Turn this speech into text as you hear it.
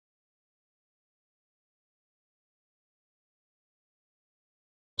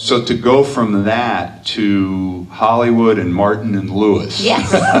So to go from that to Hollywood and Martin and Lewis. Yes.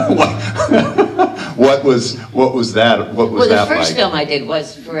 What was that? What was that like? Well, the first film I did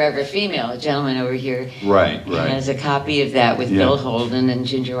was Forever Female. A gentleman over here has a copy of that with Bill Holden and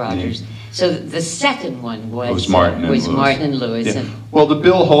Ginger Rogers. So the second one was Martin and Lewis. Yeah. Well, the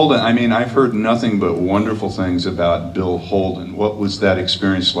Bill Holden, I mean, I've heard nothing but wonderful things about Bill Holden. What was that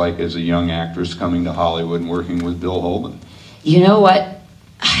experience like as a young actress coming to Hollywood and working with Bill Holden? You know what?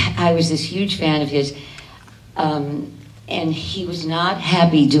 I was this huge fan of his, and he was not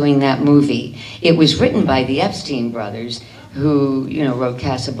happy doing that movie. It was written by the Epstein brothers, who, you know, wrote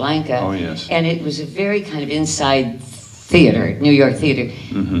Casablanca. Oh, yes. And it was a very kind of inside theater, New York theater.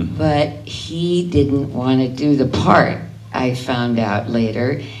 Mm-hmm. But he didn't want to do the part, I found out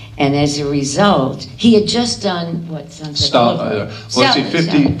later. And as a result, he had just done, what, Sunset Boulevard? Let's see,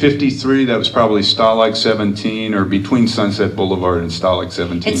 53, that was probably Stalag 17, or between Sunset Boulevard and Stalag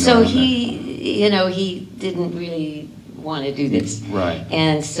 17. And so he, you know, he didn't really want to do this. Right.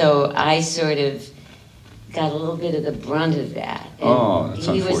 And so I sort of got a little bit of the brunt of that. And that's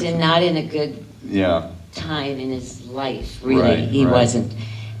he was not in a good time in his life, really. Right, he wasn't.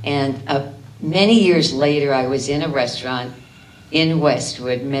 And many years later, I was in a restaurant in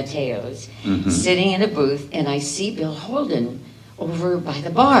Westwood, Mateo's, sitting in a booth, and I see Bill Holden over by the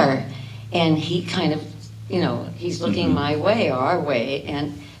bar. And he kind of, you know, he's looking my way, our way,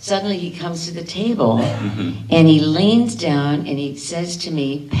 and suddenly he comes to the table, and he leans down and he says to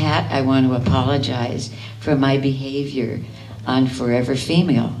me, "Pat, I want to apologize for my behavior on Forever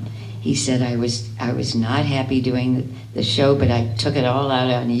Female." He said, I was not happy doing the show, but I took it all out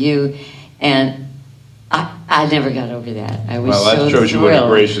on you. And I never got over that. I was that shows you what a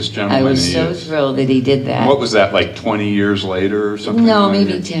gracious gentleman he is. I was so thrilled that he did that. What was that, like 20 years later or something? No,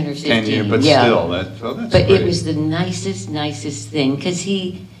 maybe 10 or 15. 10 years, but still, that's But great. it was the nicest thing, because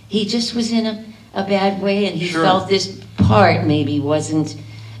he just was in a bad way, and he felt this part maybe wasn't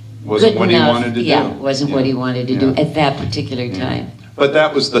what good he enough. wanted to do. Yeah, wasn't what he wanted to do at that particular time. But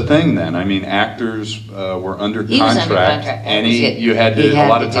that was the thing then. I mean, actors were under He contract, was under contract. and you had to. A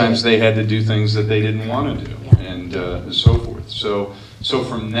lot of times it. They had to do things that they didn't want to do, and so forth. So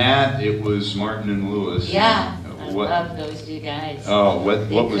from that, it was Martin and Lewis. Yeah, I love those two guys. Oh,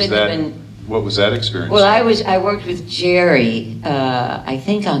 what was that? What was that experience? Well, I worked with Jerry, I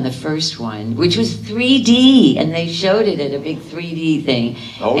think on the first one, which was 3D, and they showed it at a big 3D thing.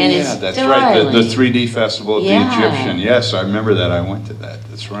 Oh, and yeah, that's right. The 3D festival at the Egyptian. Yes, I remember that. I went to that.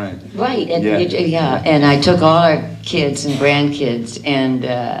 That's right. Right. And I took all our kids and grandkids, and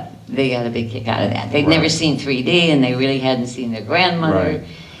they got a big kick out of that. They'd never seen 3D, and they really hadn't seen their grandmother. Right.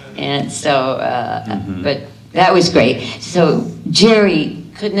 And so, but that was great. So Jerry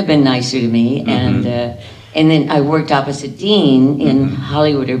couldn't have been nicer to me, and then I worked opposite Dean in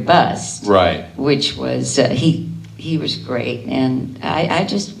Hollywood or Bust, which was he was great, and I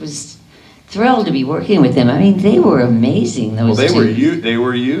just was thrilled to be working with them. I mean, they were amazing. Those two. They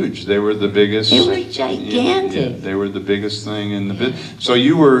were huge. They were the biggest. They were gigantic. Yeah, they were the biggest thing in the business. So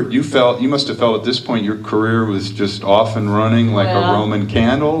you must have felt at this point your career was just off and running like a Roman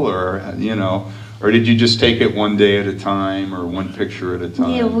candle, or Or did you just take it one day at a time, or one picture at a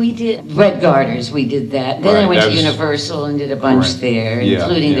time? Yeah, we did. Red Garters, we did that. Then I went to Universal and did a bunch there,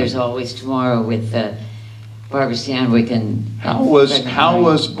 including There's Always Tomorrow with Barbara Stanwyck and... How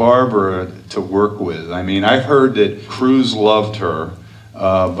was Barbara to work with? I mean, I've heard that Cruise loved her,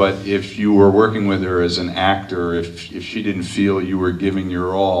 but if you were working with her as an actor, if she didn't feel you were giving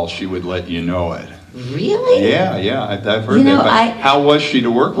your all, she would let you know it. Really? Yeah, I've heard that. How was she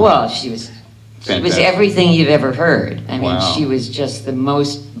to work with? Well, she was everything you've ever heard. I mean, she was just the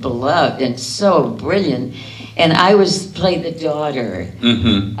most beloved and so brilliant. And I played the daughter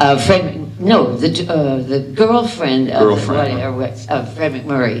of the girlfriend of Fred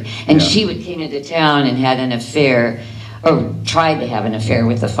McMurray. And she came into town and had an affair, or tried to have an affair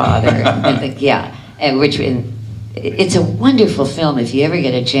with the father. It's a wonderful film if you ever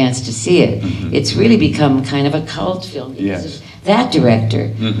get a chance to see it. It's really become kind of a cult film because of that director.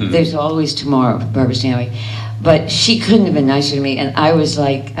 There's Always Tomorrow, Barbara Stanwyck. But she couldn't have been nicer to me, and I was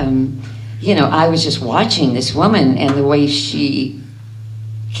like, I was just watching this woman, and the way she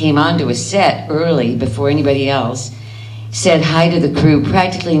came onto a set early before anybody else, said hi to the crew,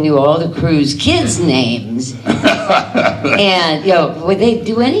 practically knew all the crew's kids' names, and would they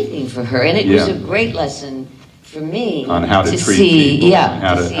do anything for her? And it was a great lesson for me on how to treat people, and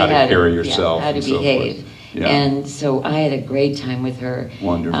how to carry yourself, how to behave. And so I had a great time with her.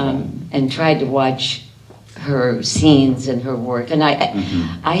 Wonderful. And tried to watch her scenes and her work. And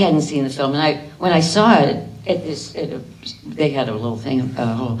I hadn't seen the film, and when I saw it, they had a little thing, a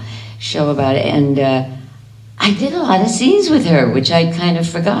whole show about it, and I did a lot of scenes with her, which I'd kind of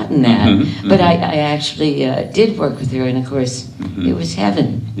forgotten that. But I actually did work with her, and of course, it was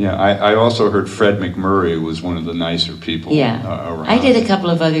heaven. Yeah, I also heard Fred McMurray was one of the nicer people around. I did a couple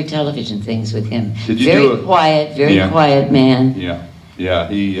of other television things with him. Did you very quiet man. Yeah. Yeah,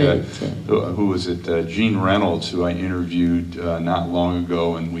 who was it? Gene Reynolds, who I interviewed not long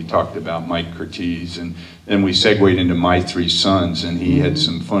ago, and we talked about Mike Curtiz, and then we segued into My Three Sons, and he had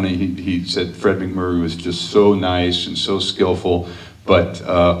some funny, he said Fred McMurray was just so nice and so skillful, but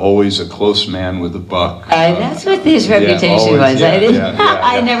always a close man with a buck. That's what his reputation was.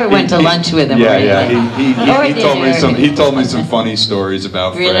 I never went to lunch with him. He told me some funny stories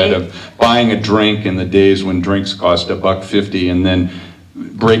about Fred of buying a drink in the days when drinks cost $1.50, and then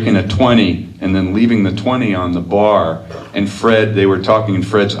breaking a 20 and then leaving the 20 on the bar. And Fred, they were talking, and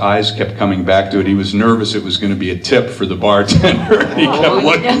Fred's eyes kept coming back to it. He was nervous it was going to be a tip for the bartender. He kept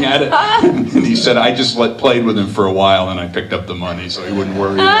looking at it, and he said, I just played with him for a while, and I picked up the money so he wouldn't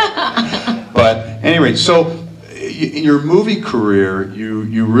worry. But anyway, so your movie career,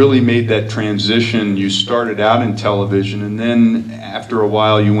 you really made that transition. You started out in television, and then after a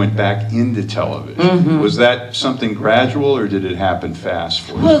while you went back into television. Was that something gradual, or did it happen fast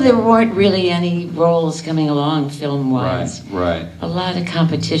for you? Well, there weren't really any roles coming along film-wise. Right. A lot of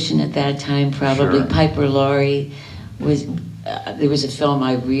competition at that time, probably. Sure. Piper Laurie was, there was a film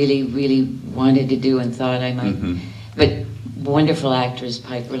I really, really wanted to do and thought I might, but wonderful actress,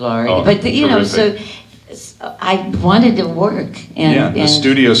 Piper Laurie. Oh, but, you know, so I wanted to work. And the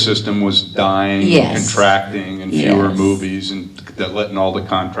studio system was dying, contracting, and fewer movies, and letting all the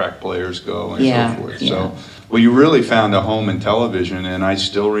contract players go, and so forth. So, well, you really found a home in television, and I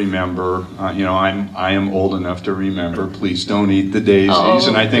still remember. You know, I am old enough to remember Please Don't Eat the Daisies,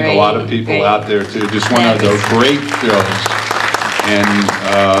 and I think a lot of people out there too. Just one of those great shows. And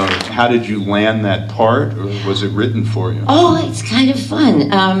how did you land that part, or was it written for you? Oh, it's kind of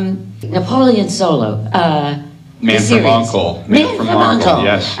fun. Napoleon Solo. Man from Uncle. Man from Uncle.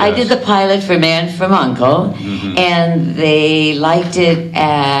 Yes. I did the pilot for Man from Uncle, and they liked it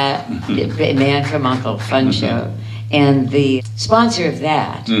at Man from Uncle, fun show. And the sponsor of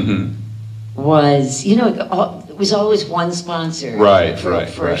that was, you know, it was always one sponsor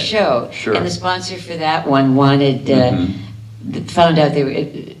for a show. Sure. And the sponsor for that one wanted, found out they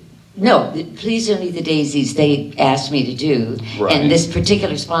were, no, Please Don't Eat the Daisies, they asked me to do. And this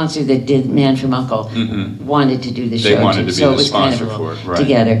particular sponsor that did Man from Uncle wanted to do the show. They wanted to be so the it was sponsor kind of for it, right.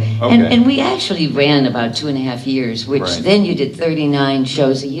 together. Okay. And we actually ran about 2.5 years, which then you did 39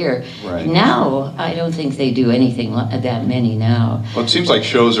 shows a year. Now, I don't think they do anything that many now. Well, it seems like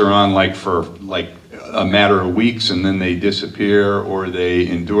shows are on for a matter of weeks, and then they disappear or they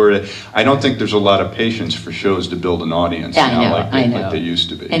endure it. I don't think there's a lot of patience for shows to build an audience now like they used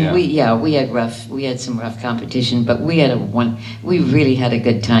to be. And we had some rough competition, but we really had a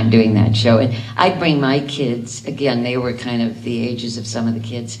good time doing that show. And I'd bring my kids, again, they were kind of the ages of some of the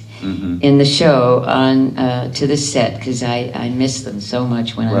kids in the show, on to the set, because I missed them so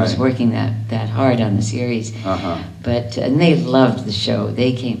much when I was working that hard on the series. But and they loved the show.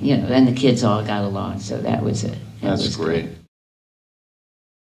 They came, you know, and the kids all got along, so that was it. That's great.